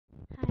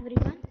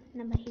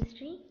நம்ம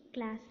history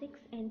class 6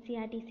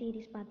 NCERT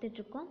series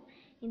பார்த்துட்ருக்கோம்.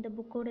 இந்த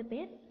புக்கோட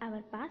பேர்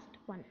அவர் பாஸ்ட்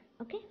 1.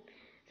 ஓகே,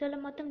 ஸோ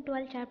இதில் மொத்தம்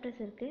 12 சாப்டர்ஸ்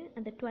இருக்குது.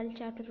 அந்த 12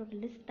 சாப்டரோட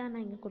லிஸ்ட் தான்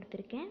நான் இங்கே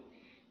கொடுத்துருக்கேன்.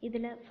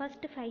 இதில்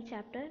ஃபஸ்ட்டு 5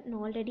 சாப்டர் நான்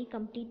ஆல்ரெடி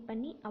கம்ப்ளீட்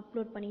பண்ணி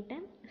அப்லோட்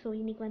பண்ணிட்டேன். ஸோ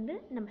இன்றைக்கி வந்து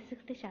நம்ம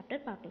 6th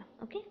சாப்டர் பார்க்கலாம்.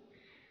 ஓகே,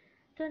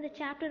 ஸோ இந்த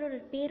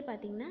சாப்டரோட பேர்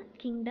பார்த்திங்கன்னா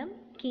kingdom,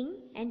 king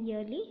and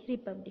yearly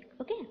republic.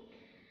 Okay,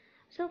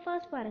 so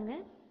first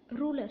பாருங்கள்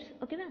ரூலர்ஸ்.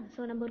 ஓகேவா,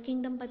 ஸோ நம்ம ஒரு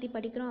கிங்டம் பற்றி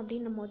படிக்கிறோம்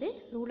அப்படின்னும் போது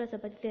ரூலர்ஸை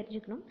பற்றி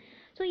தெரிஞ்சுக்கணும்.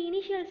 ஸோ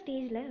இனிஷியல்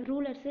ஸ்டேஜில்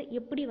ரூலர்ஸு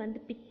எப்படி வந்து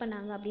பிக்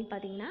பண்ணாங்க அப்படின்னு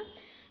பார்த்தீங்கன்னா,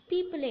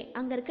 பீப்புளே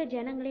அங்கே இருக்க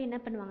ஜனங்களே என்ன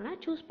பண்ணுவாங்கன்னா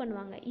சூஸ்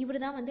பண்ணுவாங்க,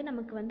 இவர் தான் வந்து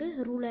நமக்கு வந்து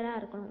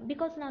ரூலராக இருக்கணும்.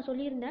 பிகாஸ் நான்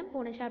சொல்லியிருந்தேன்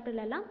போன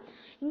சாப்டர்லலாம்,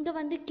 இங்கே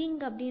வந்து கிங்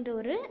அப்படின்ற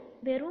ஒரு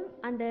வெறும்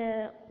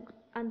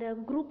அந்த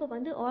குரூப்பை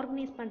வந்து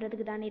ஆர்கனைஸ்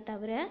பண்ணுறதுக்கு தானே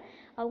தவிர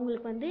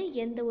அவங்களுக்கு வந்து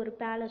எந்த ஒரு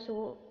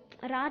பேலஸோ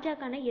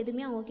ராஜாக்கான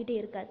எதுவுமே அவங்கக்கிட்ட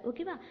இருக்காது.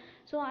 ஓகேவா,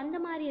 ஸோ அந்த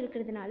மாதிரி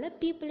இருக்கிறதுனால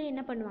பீப்புளே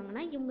என்ன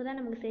பண்ணுவாங்கன்னா இவங்க தான்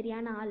நமக்கு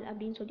சரியான ஆள்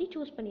அப்படின்னு சொல்லி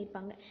சூஸ்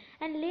பண்ணியிருப்பாங்க.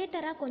 அண்ட்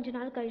லேட்டராக கொஞ்ச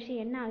நாள் கழிச்சு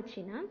என்ன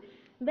ஆச்சுன்னா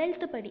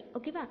வெல்த் படி,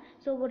 ஓகேவா,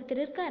 ஸோ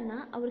ஒருத்தர் இருக்காருன்னா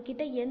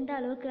அவர்கிட்ட எந்த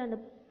அளவுக்கு அந்த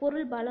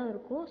பொருள் பலம்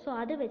இருக்கோ ஸோ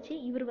அதை வச்சு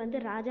இவர் வந்து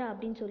ராஜா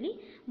அப்படின்னு சொல்லி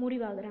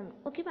முடிவாகுறாங்க.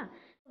 ஓகேவா,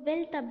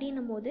 வெல்த்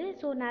அப்படின்னும் போது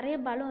ஸோ நிறைய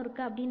பலம்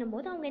இருக்குது அப்படின்னும்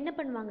போது அவங்க என்ன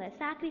பண்ணுவாங்க,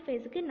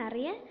 சாக்ரிஃபைஸுக்கு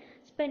நிறைய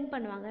ஸ்பெண்ட்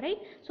பண்ணுவாங்க,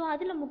 ரைட். ஸோ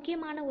அதில்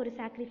முக்கியமான ஒரு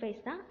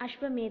சாக்ரிஃபைஸ் தான்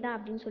அஸ்வமேதா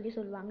அப்படின்னு சொல்லி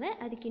சொல்லுவாங்க.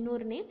 அதுக்கு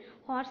இன்னொரு நேம்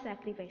ஹார்ஸ்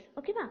சாக்ரிஃபைஸ்.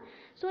 ஓகேவா,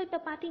 ஸோ இப்போ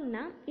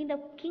பார்த்தீங்கன்னா இந்த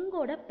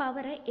கிங்கோட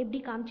பவரை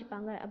எப்படி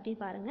காமிச்சிப்பாங்க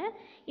அப்படின்னு பாருங்கள்.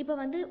 இப்போ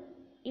வந்து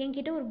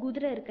என்கிட்ட ஒரு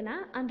குதிரை இருக்குன்னா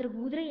அந்த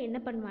குதிரையை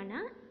என்ன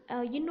பண்ணுவான்னா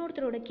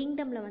இன்னொருத்தரோட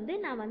கிங்டமில் வந்து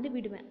நான் வந்து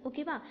விடுவேன்.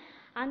 ஓகேவா,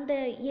 அந்த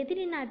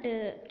எதிரி நாட்டு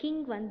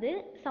கிங் வந்து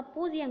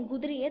சப்போஸ் என்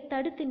குதிரையை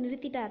தடுத்து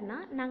நிறுத்திட்டாருன்னா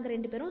நாங்கள்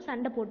 2 பேரும்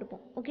சண்டை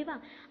போட்டுப்போம். ஓகேவா,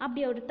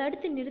 அப்படி அவர்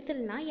தடுத்து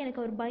நிறுத்தலைன்னா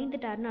எனக்கு அவர்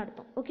பயந்துட்டாருன்னு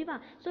அர்த்தம். ஓகேவா,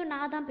 ஸோ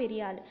நான் தான்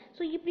பெரிய ஆள்.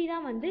 ஸோ இப்படி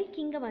தான் வந்து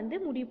கிங்கை வந்து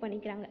முடிவு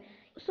பண்ணிக்கிறாங்க.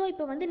 ஸோ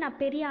இப்போ வந்து நான்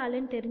பெரிய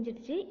ஆளுன்னு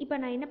தெரிஞ்சிடுச்சு. இப்போ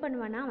நான் என்ன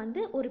பண்ணுவேன்னா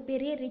வந்து ஒரு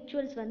பெரிய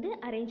ரிச்சுவல்ஸ் வந்து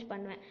அரேஞ்ச்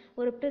பண்ணுவேன்.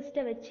 ஒரு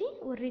ப்ரிஸ்ட்டை வச்சு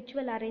ஒரு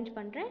ரிச்சுவல் அரேஞ்ச்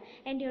பண்ணுறேன்.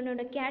 அண்ட்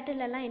என்னோட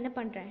கேட்டிலெல்லாம் என்ன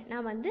பண்ணுறேன்,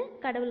 நான் வந்து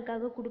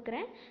கடவுளுக்காக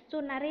கொடுக்குறேன். ஸோ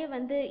நிறைய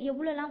வந்து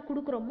எவ்வளோலாம்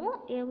கொடுக்குறோமோ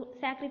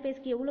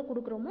சாக்ரிஃபைஸ்க்கு எவ்வளோ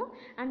கொடுக்குறோமோ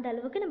அந்த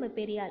அளவுக்கு நம்ம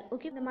பெரிய ஆள்.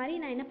 ஓகே, இந்த மாதிரி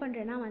நான் என்ன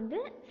பண்ணுறேன்னா வந்து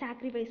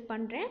சாக்ரிஃபைஸ்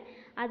பண்ணுறேன்,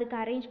 அதுக்கு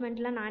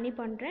அரேஞ்ச்மெண்ட்லாம் நானே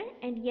பண்ணுறேன்.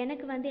 அண்ட்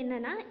எனக்கு வந்து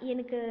என்னென்னா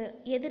எனக்கு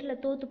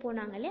எதிரில் தோற்று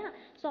போனாங்க இல்லையா,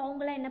 ஸோ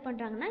அவங்களாம் என்ன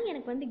பண்ணுறாங்கன்னா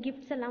எனக்கு வந்து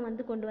கிஃப்ட்ஸ் எல்லாம்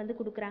வந்து கொண்டு வந்து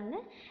கொடுக்குறாங்க.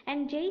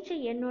 அண்ட் ஜெயிச்ச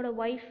என்னோட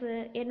ஒய்ஃபு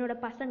என்னோட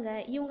பசங்க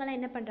இவங்கெல்லாம்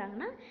என்ன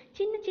பண்ணுறாங்கன்னா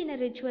சின்ன சின்ன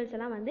ரிச்சுவல்ஸ்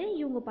எல்லாம் வந்து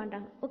இவங்க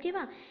பண்ணுறாங்க.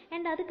 ஓகேவா,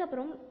 அண்ட்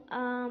அதுக்கப்புறம்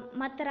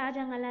மற்ற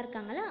ராஜாங்கள்லாம்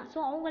இருக்காங்களா, ஸோ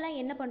அவங்களாம்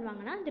என்ன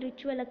பண்ணுவாங்கன்னா அந்த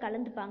ரிச்சுவலை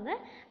கலந்துப்பாங்க.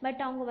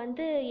 பட் அவங்க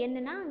வந்து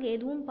என்னென்னா அங்கே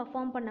எதுவும்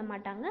பர்ஃபார்ம் பண்ண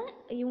மாட்டாங்க.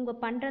 இவங்க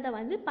பண்ணுறதை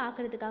வந்து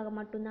பார்க்குறதுக்காக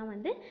மட்டும்தான்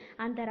வந்து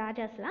அந்த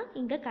ராஜாஸ்லாம்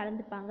இங்கே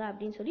கலந்துப்பாங்க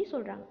அப்படின்னு சொல்லி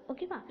சொல்கிறாங்க.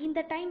 ஓகேவா, இந்த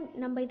டைம்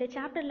நம்ம இந்த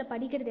சாப்டரில்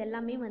படிக்கிறது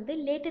எல்லாமே வந்து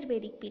லேட்டர்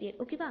வேதிக் பீரியட்.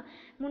 ஓகேவா,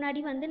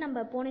 முன்னாடி வந்து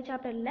நம்ம போன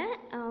சாப்டரில்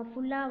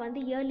ஃபுல்லாக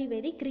வந்து இயர்லி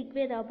வேதிக்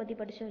ரிக்வேதாவை பற்றி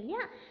படித்தோம்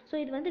இல்லையா. ஸோ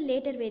இது வந்து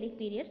லேட்டர் வேதிக்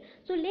பீரியட்.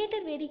 ஸோ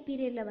லேட்டர் வேதிக்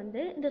பீரியடில்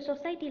வந்து இந்த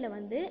சொசைட்டியில்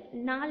வந்து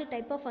 4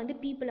 டைப் ஆஃப் வந்து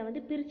பீப்புளை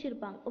வந்து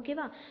பிரிச்சிருப்பாங்க.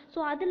 ஓகேவா, ஸோ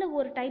அதில்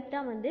ஒரு டைப்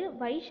தான் வந்து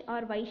வைஷ்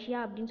ஆர் வைஷ்யா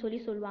அப்படின்னு சொல்லி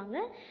சொல்லுவாங்க.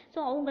 ஸோ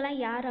அவங்களாம்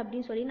யார்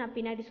அப்படின்னு சொல்லி நான்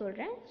பின்னாடி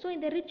சொல்கிறேன். ஸோ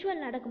இந்த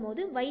ரிச்சுவல்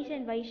நடக்கும்போது வைஷ்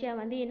அண்ட் வைஷ்யா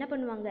வந்து என்ன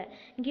பண்ணுவாங்க,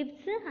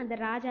 கிஃப்ட்ஸு அந்த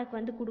ராஜாவுக்கு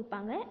வந்து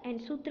கொடுப்பாங்க.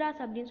 அண்ட்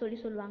சுத்ராஸ் அப்படின்னு சொல்லி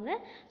சொல்லுவாங்க.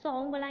 ஸோ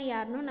அவங்களாம்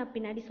யாருன்னு நான்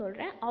பின்னாடி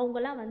சொல்கிறேன்.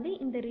 அவங்களாம் வந்து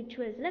இந்த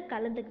ரிச்சுவல்ஸில்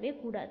கலந்துக்கவே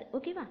கூடாது.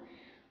 ஓகேவா,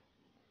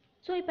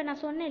 ஸோ இப்போ நான்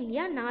சொன்னேன்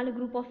இல்லையா 4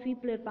 குரூப் ஆஃப்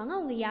பீப்புள் இருப்பாங்க,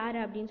 அவங்க யார்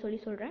அப்படின்னு சொல்லி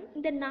சொல்கிறேன்.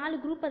 இந்த 4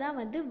 குரூப்பை தான்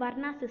வந்து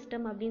வர்ணா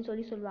சிஸ்டம் அப்படின்னு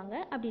சொல்லி சொல்லுவாங்க.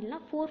 அப்படி இல்லைனா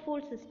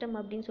 4-fold சிஸ்டம்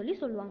அப்படின்னு சொல்லி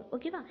சொல்லுவாங்க.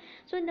 ஓகேவா,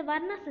 ஸோ இந்த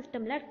வர்ணா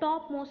சிஸ்டமில்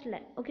டாப் மோஸ்ட்டில்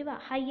ஓகேவா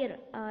ஹையர்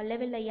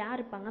லெவலில் யார்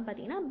இருப்பாங்க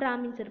பார்த்தீங்கன்னா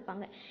பிராமின்ஸ்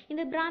இருப்பாங்க.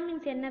 இந்த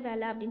பிராமின்ஸ் என்ன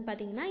வேலை அப்படின்னு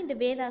பார்த்தீங்கன்னா இந்த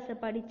வேதாஸை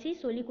படித்து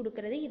சொல்லி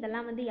கொடுக்குறது,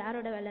 இதெல்லாம் வந்து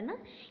யாரோட வேலைன்னா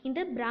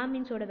இந்த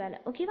பிராமின்ஸோட வேலை.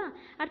 ஓகேவா,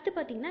 அடுத்து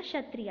பார்த்தீங்கன்னா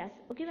சத்ரியாஸ்.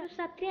 ஓகேவா,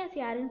 சத்ரியாஸ்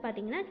யாருன்னு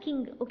பார்த்தீங்கன்னா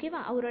கிங்.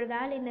 ஓகேவா, அவரோட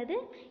வேலை என்னது,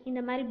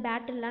 இந்த மாதிரி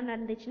பேட்டில்லாம்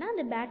நடந்துச்சுன்னா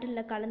அந்த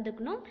பேட்டிலில்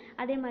கலந்துக்கணும்.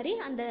 அதே மாதிரி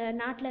அந்த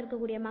நாட்டில்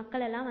இருக்கக்கூடிய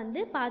மக்களெல்லாம்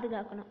வந்து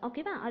பாதுகாக்கணும்.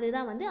 ஓகேவா,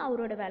 அதுதான் வந்து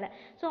அவரோட வேலை.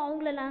 ஸோ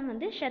அவங்களெல்லாம்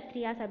வந்து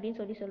ஷத்ரியாஸ் அப்படின்னு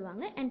சொல்லி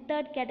சொல்லுவாங்க. அண்ட்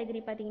தேர்ட்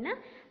கேட்டகரி பார்த்தீங்கன்னா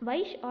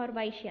வைஷ் ஆர்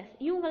வைஷ்யாஸ்.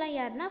 இவங்கெல்லாம்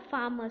யாருன்னா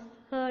ஃபார்மர்ஸ்,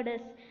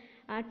 ஹர்டர்ஸ்,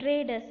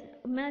 ட்ரேடர்ஸ்,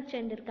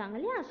 மெர்ச்சன்ட் இருக்காங்க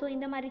இல்லையா. ஸோ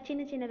இந்த மாதிரி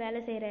சின்ன சின்ன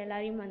வேலை செய்கிற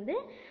எல்லாரையும் வந்து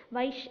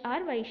வைஷ்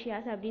ஆர்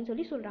வைஷ்யாஸ் அப்படின்னு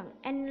சொல்லி சொல்கிறாங்க.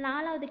 அண்ட்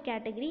 4வது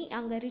கேட்டகரி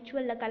அங்கே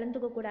ரிச்சுவலில்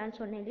கலந்துக்க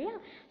கூடாதுன்னு சொன்னேன் இல்லையா,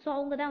 ஸோ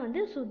அவங்க தான்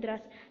வந்து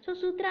சுத்ராஸ். ஸோ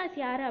சுத்ராஸ்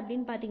யார்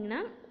அப்படின்னு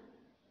பார்த்தீங்கன்னா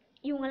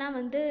இவங்கெல்லாம்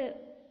வந்து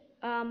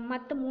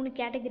மற்ற 3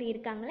 கேட்டகரி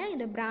இருக்காங்களே,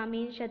 இந்த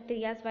பிராமின்,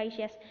 சத்ரியாஸ்,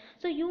 வைஷ்யாஸ்.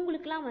 ஸோ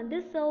இவங்களுக்கெல்லாம் வந்து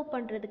சர்வ்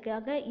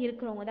பண்ணுறதுக்காக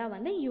இருக்கிறவங்க தான்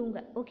வந்து இவங்க.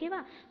 ஓகேவா,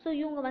 ஸோ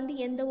இவங்க வந்து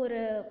எந்த ஒரு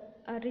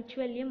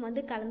ரிச்சுவல்லையும்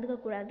வந்து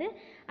கலந்துக்கக்கூடாது.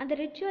 அந்த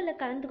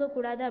ரிச்சுவலில்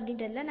கலந்துக்கக்கூடாது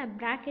அப்படின்றதுல நான்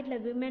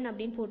ப்ராக்கெட்டில் விமன்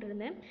அப்படின்னு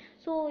போட்டிருந்தேன்.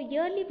 ஸோ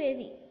இயர்லி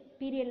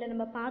பீரியடில்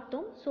நம்ம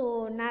பார்த்தோம். ஸோ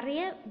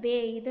நிறைய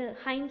இது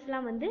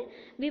ஹைம்ஸ்லாம் வந்து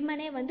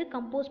விமனே வந்து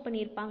கம்போஸ்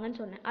பண்ணியிருப்பாங்கன்னு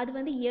சொன்னேன். அது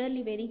வந்து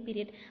yearly Vedic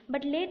period.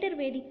 But later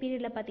வேதிக்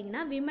பீரியடில்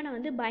பார்த்தீங்கன்னா விமனை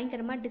வந்து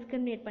பயங்கரமாக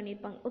டிஸ்கிரிமினேட்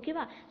பண்ணியிருப்பாங்க.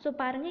 ஓகேவா? ஸோ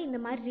பாருங்கள்,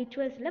 இந்த மாதிரி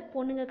ரிச்சுவல்ஸில்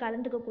பொண்ணுங்க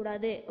கலந்துக்க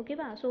கூடாது.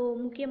 ஓகேவா? ஸோ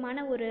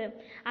முக்கியமான ஒரு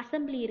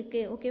அசம்பிளி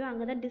இருக்குது. ஓகேவா?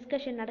 அங்கே தான்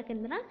டிஸ்கஷன்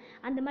நடக்குதுன்னா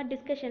அந்த மாதிரி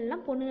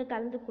டிஸ்கஷன்லாம் பொண்ணுங்க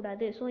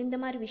கலந்துக்கூடாது. ஸோ இந்த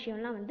மாதிரி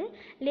விஷயம்லாம் வந்து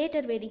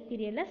லேட்டர் வேதிக்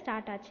பீரியடில்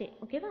ஸ்டார்ட் ஆச்சு.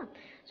 ஓகேவா?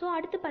 ஸோ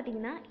அடுத்து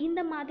பார்த்தீங்கன்னா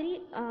இந்த மாதிரி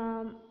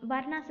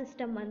வர்ணா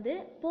சிஸ்டம் வந்து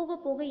போக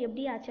போக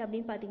எப்படி ஆச்சு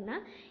அப்படின்னு பார்த்தீங்கன்னா,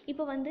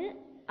 இப்போ வந்து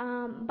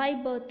பை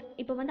பர்த்,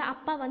 இப்போ வந்து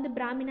அப்பா வந்து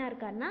பிராமினாக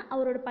இருக்காருன்னா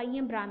அவரோட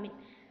பையன் பிராமின்.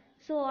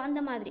 ஸோ அந்த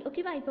மாதிரி.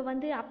 ஓகேவா? இப்போ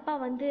வந்து அப்பா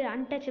வந்து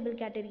அன்டச்சபிள்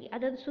கேட்டகரி,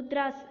 அதாவது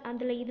சுத்ராஸ்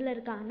அதில் இதில்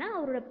இருக்காங்கன்னா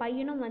அவரோட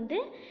பையனும் வந்து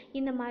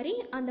இந்த மாதிரி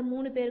அந்த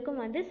 3 பேருக்கும்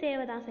வந்து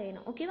சேவை தான்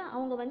செய்யணும். ஓகேவா?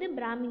 அவங்க வந்து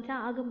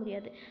பிராமின்ஸாக ஆக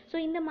முடியாது. ஸோ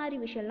இந்த மாதிரி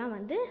விஷயம்லாம்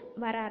வந்து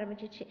வர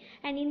ஆரம்பிச்சிச்சு.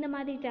 அண்ட் இந்த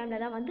மாதிரி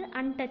டைமில் தான் வந்து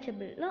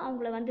அன்டச்சபிள்,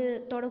 அவங்கள வந்து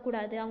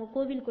தொடக்கூடாது, அவங்க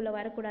கோவிலுக்குள்ளே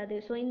வரக்கூடாது.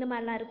 ஸோ இந்த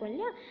மாதிரிலாம் இருக்கும்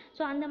இல்லையா?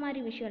 ஸோ அந்த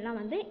மாதிரி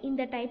விஷயம்லாம் வந்து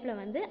இந்த டைப்பில்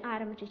வந்து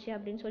ஆரம்பிச்சிச்சு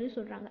அப்படின்னு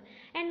சொல்கிறாங்க.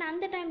 அண்ட்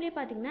அந்த டைம்லேயே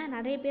பார்த்தீங்கன்னா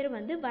நிறைய பேர்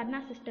வந்து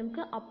வர்ணா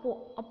சிஸ்டம்க்கு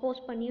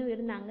அப்போஸ் பண்ணியும்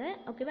இருந்தாங்க.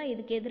 ஓகேவா?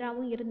 இதுக்கு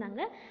எதிராகவும்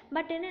இருந்தாங்க.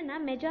 பட் என்னென்னா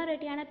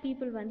மெஜாரிட்டியான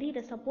பீப்புள் வந்து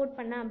இதை சப்போர்ட்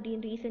பண்ண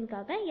அப்படின்னு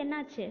ரீசனுக்காக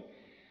என்னாச்சு,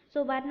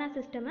 ஸோ வர்ணா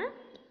சிஸ்டமை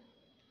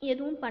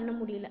எதுவும் பண்ண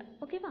முடியல.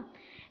 ஓகேவா?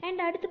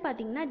 அண்ட் அடுத்து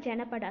பார்த்தீங்கன்னா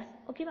ஜனபடாஸ்.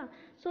 ஓகேவா?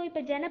 ஸோ இப்போ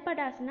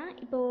ஜனபடாஸ்னால்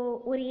இப்போது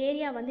ஒரு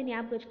ஏரியா வந்து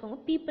ஞாபகம் வச்சுக்கோங்க,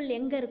 பீப்புள்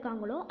எங்கே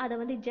இருக்காங்களோ அதை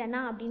வந்து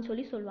ஜனா அப்படின்னு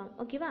சொல்லுவாங்க.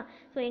 ஓகேவா?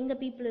 ஸோ எங்கே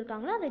பீப்புள்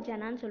இருக்காங்களோ அதை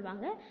ஜனான்னு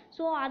சொல்லுவாங்க.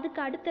 ஸோ அதுக்கு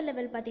அடுத்த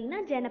லெவல் பார்த்தீங்கன்னா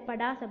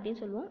ஜனபடாஸ்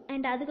அப்படின்னு சொல்லுவோம்.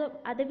 அண்ட்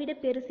அதை விட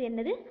பெருசு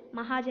என்னது,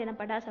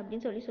 மகாஜனபடாஸ்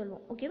அப்படின்னு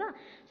சொல்லுவோம். ஓகேவா?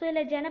 ஸோ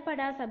இதில்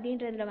ஜனபடாஸ்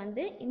அப்படின்றதுல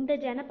வந்து இந்த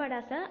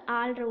ஜனபடாஸை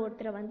ஆள்ற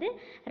ஒருத்தரை வந்து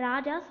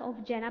ராஜாஸ்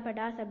ஆஃப்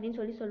ஜனபடாஸ் அப்படின்னு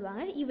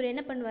சொல்லுவாங்க. இவர்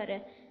என்ன பண்ணுவார்,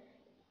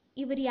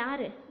 இவர்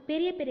யார்,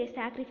 பெரிய பெரிய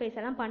சாக்ரிஃபைஸ்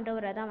எல்லாம்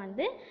பண்ணுறவரை தான்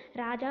வந்து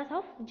ராஜாஸ்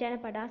ஆஃப்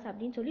ஜனபடாஸ்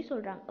அப்படின்னு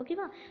சொல்கிறாங்க.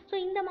 ஓகேவா? ஸோ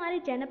இந்த மாதிரி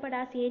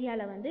ஜனபடாஸ்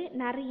ஏரியாவில் வந்து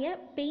நிறைய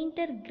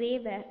பெயிண்டர்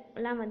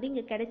கிரேவேர்லாம் வந்து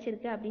இங்கே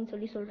கிடைச்சிருக்கு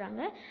அப்படின்னு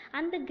சொல்கிறாங்க.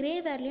 அந்த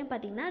கிரேவேர்லேயும்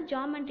பார்த்தீங்கன்னா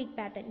ஜாமெட்ரிக்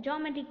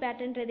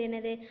பேட்டர்ன்றது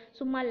என்னது,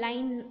 சும்மா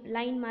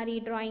லைன் மாதிரி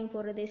ட்ராயிங்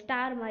போடுறது,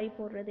 ஸ்டார் மாதிரி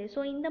போடுறது.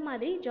 ஸோ இந்த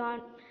மாதிரி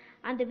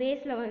அந்த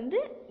வேஸில் வந்து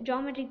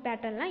ஜாமெட்ரிக்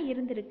பேட்டர்ன்லாம்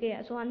இருந்திருக்கு.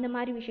 ஸோ அந்த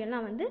மாதிரி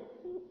விஷயம்லாம் வந்து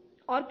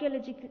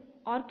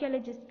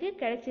ஆர்கியாலஜிஸ்ட்க்கு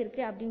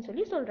கிடைச்சிருக்கு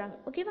அப்படின்னு சொல்கிறாங்க.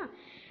 ஓகேவா?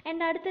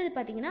 அண்ட் அடுத்தது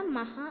பார்த்தீங்கன்னா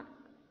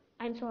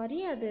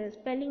அது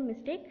ஸ்பெல்லிங்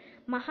மிஸ்டேக்,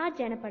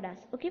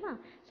 மகாஜனபடாஸ். ஓகேவா?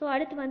 ஸோ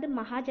அடுத்து வந்து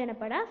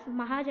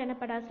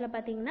மகாஜனபடாஸில்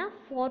பார்த்தீங்கன்னா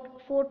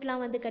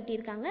ஃபோர்ட்லாம் வந்து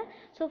கட்டியிருக்காங்க.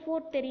 ஸோ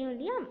ஃபோர்ட் தெரியும்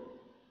இல்லையா?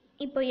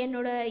 இப்போ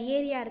என்னோட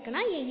ஏரியா இருக்குன்னா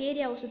என்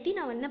ஏரியாவை சுற்றி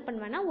நான் என்ன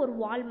பண்ணுவேன்னா ஒரு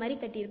வால் மாதிரி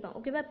கட்டியிருப்பேன்.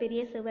 ஓகேவா?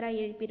 பெரிய சுவராக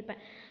எழுப்பியிருப்பேன்.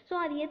 ஸோ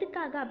அது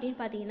எதுக்காக அப்படின்னு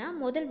பார்த்தீங்கன்னா,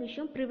 முதல்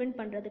விஷயம் ப்ரிவென்ட்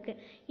பண்ணுறதுக்கு,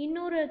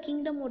 இன்னொரு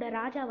கிங்டமோட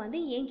ராஜா வந்து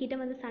என்கிட்ட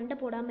வந்து சண்டை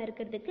போடாமல்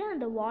இருக்கிறதுக்கு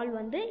அந்த வால்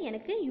வந்து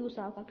எனக்கு யூஸ்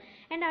ஆகும்.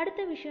 அண்ட்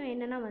அடுத்த விஷயம்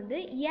என்னென்னா வந்து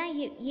என்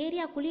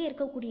ஏரியாக்குள்ளேயே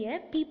இருக்கக்கூடிய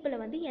பீப்புளை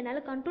வந்து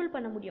என்னால் கண்ட்ரோல்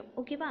பண்ண முடியும்.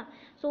 ஓகேவா?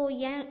 ஸோ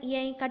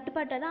என்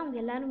கட்டுப்பாட்டை தான் அவங்க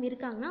எல்லாரும்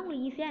இருக்காங்கன்னா அவங்க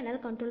ஈஸியாக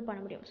என்னால் கண்ட்ரோல்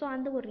பண்ண முடியும். ஸோ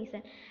அந்த ஒரு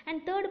ரீசன்.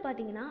 அண்ட் தேர்டு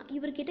பார்த்தீங்கன்னா,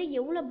 இவர்கிட்ட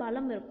எவ்வளோ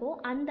பலம் இருக்கோ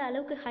அந்த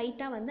அளவுக்கு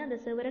ஹைட்டாக வந்து அந்த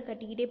சுவரை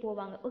கட்டிக்கிட்டே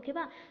போவாங்க.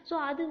 ஓகேவா? ஸோ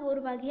அது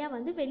ஒரு வகையாக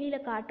வந்து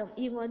வெளியில் காட்டும்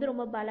இவங்க வந்து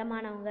ரொம்ப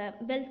பலமானவங்க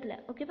வெல்த்தில்.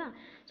 ஓகேவா?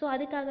 ஸோ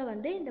அதுக்காக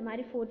வந்து இந்த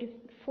மாதிரி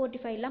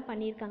ஃபோர்ட்டிஃபைலாம்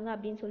பண்ணியிருக்காங்க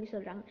அப்படின்னு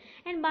சொல்கிறாங்க.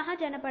 அண்ட்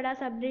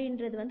மகாஜனபடாஸ்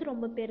அப்படின்றது வந்து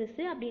ரொம்ப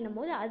பெருசு அப்படின்னும்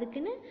போது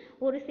அதுக்குன்னு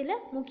ஒரு சில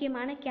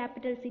முக்கியமான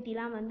கேபிட்டல்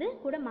சிட்டிலாம் வந்து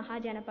கூட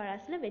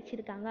மகாஜனபடாஸில்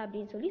வச்சுருக்காங்க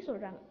அப்படின்னு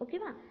சொல்கிறாங்க.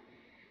 ஓகேவா?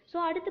 ஸோ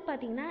அடுத்து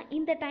பார்த்தீங்கன்னா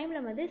இந்த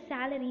டைமில் வந்து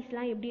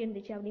சேலரிஸ்லாம் எப்படி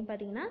இருந்துச்சு அப்படின்னு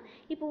பார்த்தீங்கன்னா,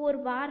 இப்போ ஒரு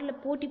வாரில்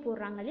போட்டி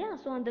போடுறாங்க இல்லையா?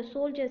 ஸோ அந்த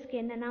சோல்ஜர்ஸ்க்கு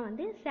என்னென்னா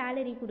வந்து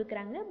சேலரி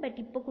கொடுக்குறாங்க.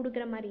 பட் இப்போ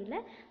கொடுக்குற மாதிரி இல்லை.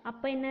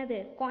 அப்போ என்னது,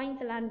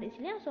 காயின்ஸ் எல்லாம் இருந்துச்சு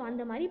இல்லையா? ஸோ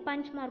அந்த மாதிரி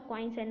பஞ்ச் மார்க்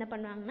காயின்ஸ் என்ன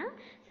பண்ணுவாங்கன்னா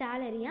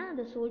சேலரியாக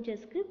அந்த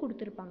சோல்ஜர்ஸ்க்கு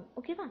கொடுத்துருப்பாங்க.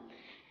 ஓகேவா?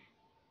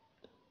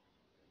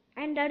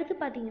 அண்ட் அடுத்து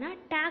பார்த்தீங்கன்னா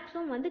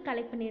டேக்ஸும் வந்து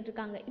கலெக்ட்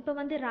பண்ணிட்டுருக்காங்க. இப்போ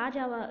வந்து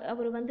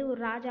அவர் வந்து ஒரு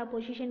ராஜா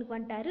பொசிஷனுக்கு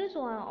வந்துட்டார். ஸோ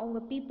அவங்க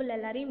பீப்புள்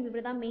எல்லாரையும்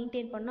இவர் தான்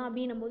மெயின்டைன் பண்ணோம்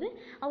அப்படின்னும் போது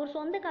அவர்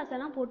சொந்த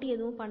காசெல்லாம் போட்டு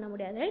எதுவும் பண்ண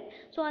முடியாது, ரைட்?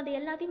 ஸோ அது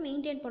எல்லாத்தையும்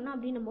மெயின்டைன் பண்ணோம்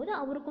அப்படின்னும் போது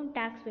அவருக்கும்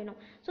டேக்ஸ்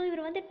வேணும். ஸோ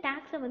இவர் வந்து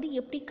டேக்ஸை வந்து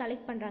எப்படி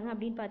கலெக்ட் பண்ணுறாங்க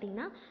அப்படின்னு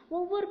பார்த்தீங்கன்னா,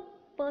 ஒவ்வொரு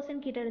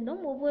பர்சன் கிட்ட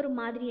இருந்தும் ஒவ்வொரு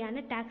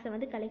மாதிரியான டேக்ஸை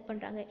வந்து கலெக்ட்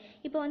பண்ணுறாங்க.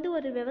 இப்போ வந்து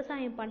ஒரு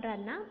விவசாயம்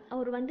பண்ணுறாருன்னா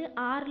அவர் வந்து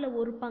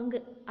 1/6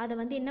 அதை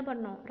வந்து என்ன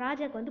பண்ணணும்,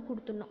 ராஜாவுக்கு வந்து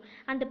கொடுத்துடணும்.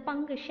 அந்த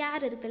பங்கு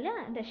ஷேர் இருக்குல்ல,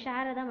 அந்த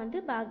ஷேரை தான் வந்து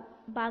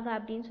பாகா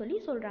அப்படின்னு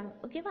சொல்கிறாங்க.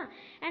 ஓகேவா?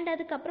 அண்ட்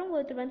அதுக்கப்புறம்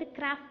ஒருத்தர் வந்து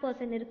கிராஃப்ட்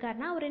பர்சன்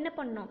இருக்காருன்னா அவர் என்ன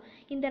பண்ணணும்,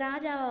 இந்த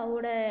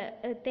ராஜாவோட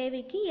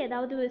தேவைக்கு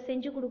ஏதாவது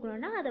செஞ்சு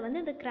கொடுக்கணும்னா அதை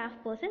வந்து இந்த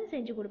கிராஃப்ட் பர்சன்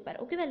செஞ்சு கொடுப்பார்.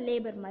 ஓகேவா?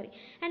 லேபர் மாதிரி.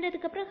 அண்ட்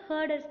அதுக்கப்புறம்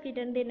ஹர்டர்ஸ்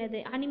கிட்டேருந்து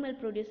என்னது, அனிமல்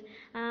ப்ரொடியூஸ்,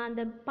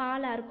 அந்த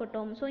பாலாக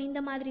இருக்கட்டும். ஸோ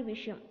இந்த மாதிரி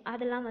விஷயம்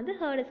அதெல்லாம் வந்து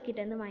ஹர்டர்ஸ்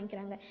கிட்டேருந்து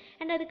வாங்கிக்கிறாங்க.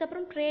 அண்ட்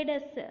அதுக்கப்புறம்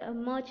ட்ரேடர்ஸ்,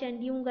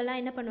 மர்ச்சன்ட்,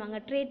 இவங்கெல்லாம் என்ன பண்ணுவாங்க,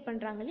 ட்ரேட்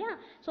பண்ணுறாங்க இல்லையா?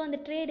 ஸோ அந்த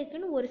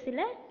ட்ரேடுக்குன்னு ஒரு சில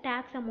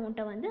டேக்ஸ்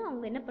அமௌண்ட்டை வந்து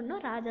அவங்க என்ன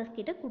பண்ணணும், ராஜாஸ்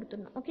கிட்ட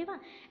கொடுத்துடணும். ஓகேவா?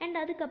 அண்ட்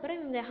அதுக்கப்புறம்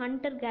இவங்க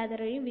ஹண்டர்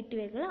கேதரையும் விட்டு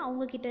வைக்கல.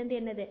 அவங்க கிட்டேருந்து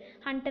என்னது,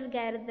 ஹண்டர்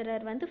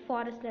கேதரர் வந்து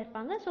ஃபாரஸ்ட்டில்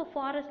இருப்பாங்க. ஸோ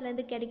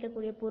ஃபாரஸ்ட்லேருந்து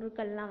கிடைக்கக்கூடிய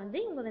பொருட்கள்லாம் வந்து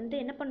இவங்க வந்து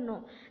என்ன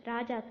பண்ணணும்,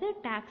 ராஜாவுக்கு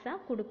டேக்ஸாக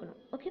கொடுக்கணும்.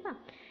 ஓகேவா?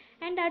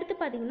 அண்ட் அடுத்து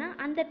பார்த்தீங்கன்னா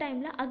அந்த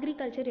டைமில்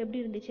அக்ரிகல்ச்சர்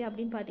எப்படி இருந்துச்சு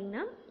அப்படின்னு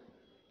பார்த்தீங்கன்னா,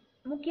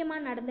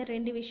 முக்கியமாக நடந்த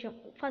 2 விஷயம்.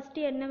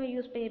 ஃபஸ்ட்டு என்ன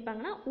யூஸ்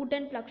பண்ணியிருப்பாங்கன்னா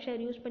உடன் ப்ளக்ஷர்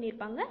யூஸ்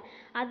பண்ணியிருப்பாங்க,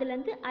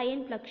 அதுலேருந்து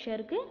அயன்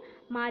ப்ளக்ஷருக்கு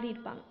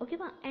மாறியிருப்பாங்க.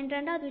 ஓகேவா. அண்ட்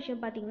ரெண்டாவது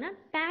விஷயம் பார்த்தீங்கன்னா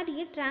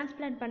பேடியை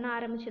டிரான்ஸ்பிளான்ட் பண்ண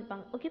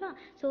ஆரம்பிச்சிருப்பாங்க. ஓகேவா.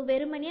 ஸோ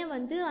வெறுமனே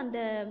வந்து அந்த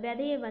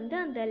விதையை வந்து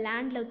அந்த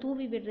லேண்டில்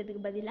தூவி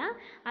விடுறதுக்கு பதிலாக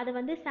அதை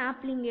வந்து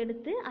சாப்ளிங்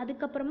எடுத்து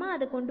அதுக்கப்புறமா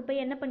அதை கொண்டு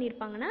போய் என்ன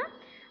பண்ணியிருப்பாங்கன்னா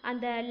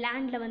அந்த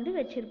லேண்டில் வந்து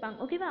வச்சுருப்பாங்க.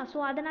 ஓகேவா. ஸோ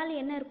அதனால்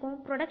என்ன இருக்கும்,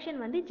 ப்ரொடக்ஷன்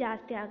வந்து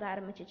ஜாஸ்தியாக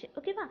ஆரம்பிச்சிச்சு.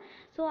 ஓகேவா.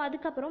 ஸோ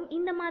அதுக்கப்புறம்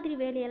இந்த மாதிரி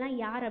வேலையெல்லாம்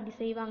யார் அப்படி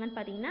செய்வாங்கன்னு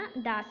பார்த்தீங்கன்னா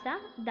தாசா,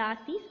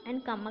 தாசிஸ்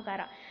அண்ட்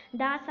கம்மக்காரா.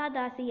 தாசா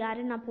தாசி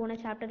யாருன்னு நான் போன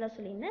சாப்டரில்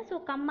சொல்லியிருந்தேன். ஸோ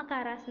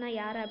கம்மக்காராஸ்னால்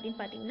யார் அப்படின்னு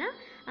பார்த்தீங்கன்னா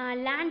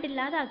லேண்ட்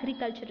இல்லாத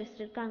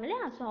அக்ரிகல்ச்சரிஸ்ட் இருக்காங்க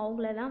இல்லையா, ஸோ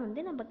அவங்கள தான்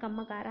வந்து நம்ம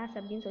கம்மக்காராஸ்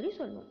அப்படின்னு சொல்லி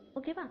சொல்லுவோம்.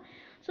 ஓகேவா.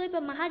 ஸோ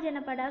இப்போ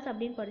மகாஜனபடாஸ்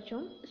அப்படின்னு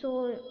படித்தோம். ஸோ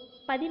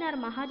 16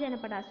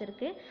 மகாஜனபடாஸ்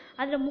இருக்குது.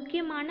 அதில்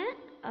முக்கியமான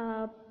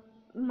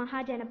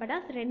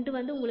மகாஜனபடாஸ் 2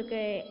 வந்து உங்களுக்கு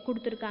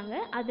கொடுத்துருக்காங்க.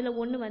 அதில்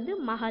ஒன்று வந்து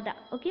மகதா.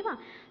 ஓகேவா.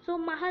 ஸோ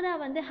மகதா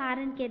வந்து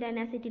ஹாரன் கே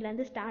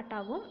டைனாசிட்டிலேருந்து ஸ்டார்ட்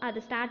ஆகும்.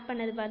 அது ஸ்டார்ட்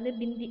பண்ணது வந்து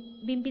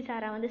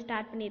பிம்பிசாரா வந்து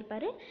ஸ்டார்ட்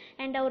பண்ணியிருப்பார்.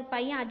 அண்ட் அவர்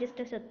பையன்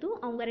அஜிஸ்டசத்து,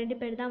 அவங்க 2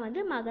 பேர் தான்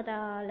வந்து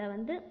மகதாவில்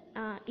வந்து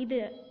இது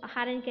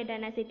ஹாரன் கே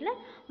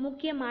டைனாசிட்டியில்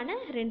முக்கியமான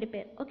 2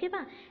 பேர்.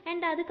 ஓகேவா.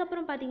 அண்ட்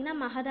அதுக்கப்புறம் பார்த்தீங்கன்னா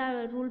மகதா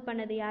ரூல்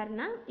பண்ணது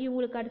யாருன்னா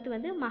இவங்களுக்கு அடுத்து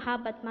வந்து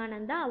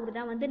மகாபத்மானந்தா, அவர்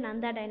தான் வந்து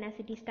நந்தா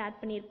டைனாசிட்டி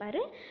ஸ்டார்ட்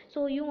பண்ணியிருப்பார்.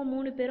 ஸோ இவங்க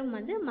 3 பேரும்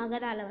வந்து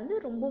மகதாவில் வந்து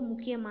ரொம்ப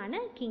முக்கியமான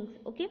கிங்ஸ்.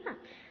 ஓகேவா.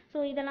 ஸோ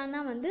இதெல்லாம்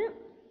தான் வந்து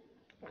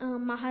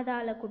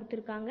மகதாவில்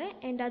கொடுத்துருக்காங்க.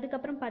 அண்ட்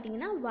அதுக்கப்புறம்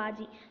பார்த்தீங்கன்னா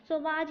வாஜி. ஸோ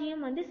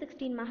வாஜியும் வந்து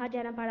 16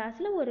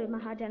 மகாஜனபடாஸில் ஒரு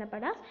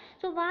மகாஜனபடாஸ்.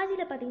 ஸோ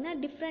வாஜியில் பார்த்தீங்கன்னா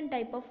டிஃப்ரெண்ட்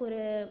டைப் ஆஃப் ஒரு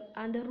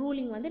அந்த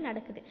ரூலிங் வந்து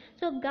நடக்குது.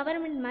 ஸோ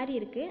கவர்மெண்ட் மாதிரி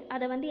இருக்குது.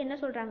 அதை வந்து என்ன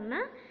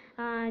சொல்கிறாங்கன்னா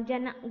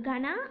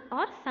கனா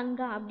ஆர்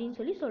சங்கா அப்படின்னு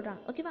சொல்லி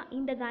சொல்கிறாங்க. ஓகேவா.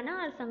 இந்த கனா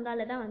ஆர்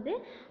சங்காவில் தான் வந்து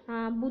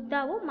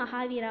புத்தாவும்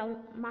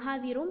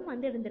மகாவீரும்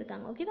வந்து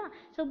இருந்திருக்காங்க. ஓகேவா.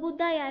 ஸோ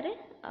புத்தா யார்,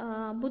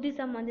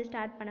 புத்திசம் வந்து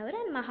ஸ்டார்ட் பண்ணவர்.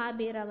 அண்ட்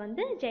மகாவீரா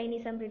வந்து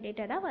ஜெயினிசம்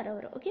ரிலேட்டடாக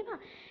வரவர். ஓகேவா.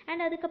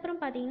 அண்ட்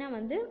அதுக்கப்புறம் பார்த்தீங்கன்னா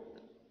வந்து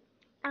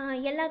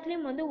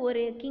எல்லாத்துலேயும் வந்து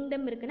ஒரு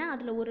கிங்டம் இருக்குன்னா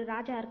அதில் ஒரு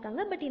ராஜா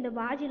இருக்காங்க. பட் இந்த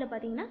வாஜியில்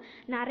பார்த்தீங்கன்னா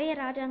நிறைய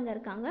ராஜாங்க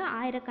இருக்காங்க,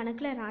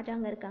 ஆயிரக்கணக்கில்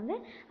ராஜாங்க இருக்காங்க.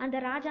 அந்த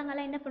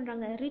ராஜாங்கெல்லாம் என்ன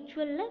பண்ணுறாங்க,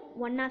 ரிச்சுவலில்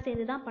ஒன்றா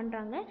சேர்ந்து தான்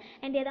பண்ணுறாங்க.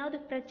 அண்ட் ஏதாவது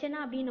பிரச்சனை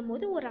அப்படின்னும்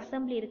போது ஒரு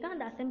அசம்பிளி இருக்குது,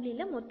 அந்த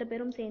அசம்பிளியில் மொத்த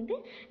பேரும் சேர்ந்து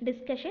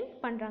டிஸ்கஷன்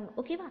பண்ணுறாங்க.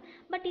 ஓகேவா.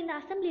 பட் இந்த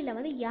அசம்பிளியில்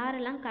வந்து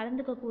யாரெல்லாம்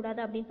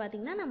கலந்துக்கக்கூடாது அப்படின்னு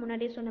பார்த்தீங்கன்னா நான்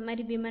முன்னாடியே சொன்ன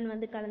மாதிரி விமன்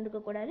வந்து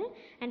கலந்துக்கக்கூடாது.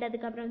 அண்ட்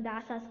அதுக்கப்புறம்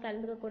தாசாஸ்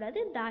கலந்துக்கக்கூடாது,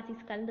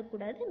 தாசிஸ்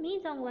கலந்துக்கக்கூடாது.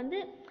 மீன்ஸ் அவங்க வந்து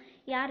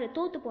யார்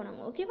தோற்று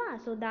போனாங்க. ஓகேவா.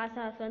 ஸோ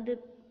தாசாஸ் வந்து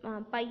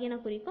பையனை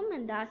குறிக்கும்,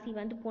 அண்ட் தாசி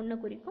வந்து பொண்ணை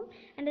குறிக்கும்.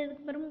 அண்ட்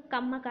அதுக்கப்புறம்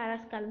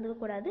கம்மக்காராஸ்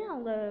கலந்துக்கக்கூடாது,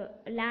 அவங்க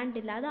லேண்ட்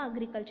இல்லாத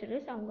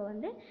அக்ரிகல்ச்சரஸ் அவங்க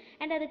வந்து.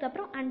 அண்ட்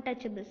அதுக்கப்புறம்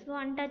அன்டச்சபிள்ஸ். ஸோ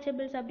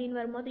அன்டச்சபிள்ஸ் அப்படின்னு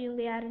வரும்போது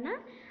இவங்க யாருன்னா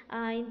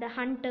இந்த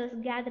ஹண்டர்ஸ்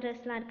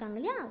கேதரர்ஸ்லாம் இருக்காங்க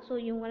இல்லையா, ஸோ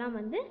இவங்கலாம்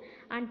வந்து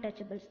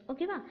அன்டச்சபிள்ஸ்.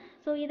 ஓகேவா.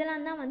 ஸோ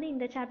இதெல்லாம் தான் வந்து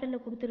இந்த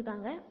சாப்டரில்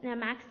கொடுத்துருக்காங்க.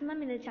 நான்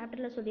மேக்ஸிமம் இந்த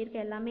சாப்டரில்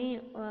சொல்லியிருக்க எல்லாமே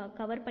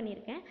கவர்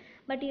பண்ணியிருக்கேன்.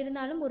 பட்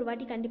இருந்தாலும் ஒரு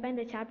வாட்டி கண்டிப்பாக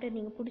இந்த சாப்டர்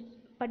நீங்கள்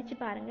படித்து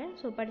பாருங்கள்.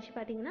 ஸோ படித்து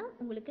பார்த்தீங்கன்னா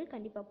உங்களுக்கு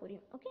கண்டிப்பாக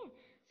புரியும். ஓகே.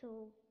 So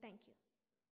thank you.